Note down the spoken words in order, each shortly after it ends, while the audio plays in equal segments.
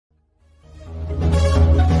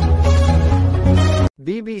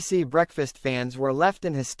BBC Breakfast fans were left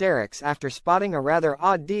in hysterics after spotting a rather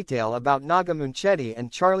odd detail about Naga Munchetty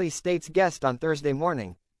and Charlie State's guest on Thursday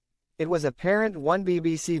morning. It was apparent one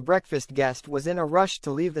BBC Breakfast guest was in a rush to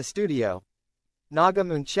leave the studio. Naga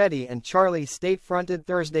Munchetty and Charlie State fronted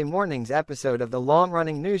Thursday morning's episode of the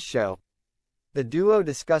long-running news show. The duo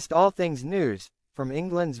discussed all things news, from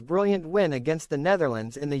England's brilliant win against the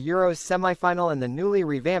Netherlands in the Euros semi-final and the newly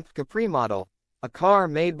revamped Capri model, a car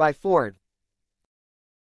made by Ford.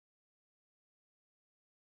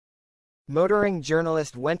 Motoring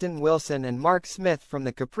journalist Wenton Wilson and Mark Smith from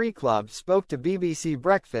the Capri Club spoke to BBC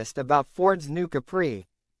Breakfast about Ford's new Capri,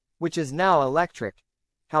 which is now electric.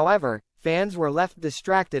 However, fans were left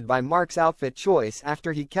distracted by Mark's outfit choice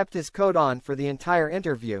after he kept his coat on for the entire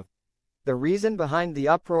interview. The reason behind the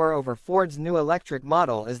uproar over Ford's new electric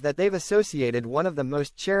model is that they've associated one of the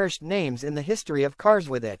most cherished names in the history of cars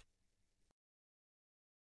with it.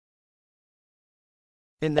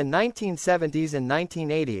 In the 1970s and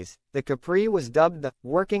 1980s, the Capri was dubbed the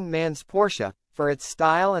 "working man's Porsche" for its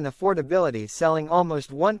style and affordability, selling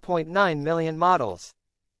almost 1.9 million models.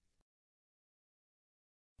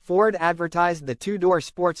 Ford advertised the two-door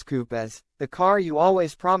sports coupe as the car you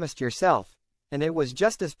always promised yourself, and it was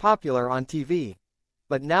just as popular on TV.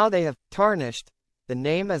 But now they have tarnished the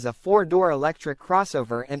name as a four-door electric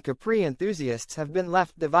crossover, and Capri enthusiasts have been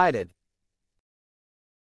left divided.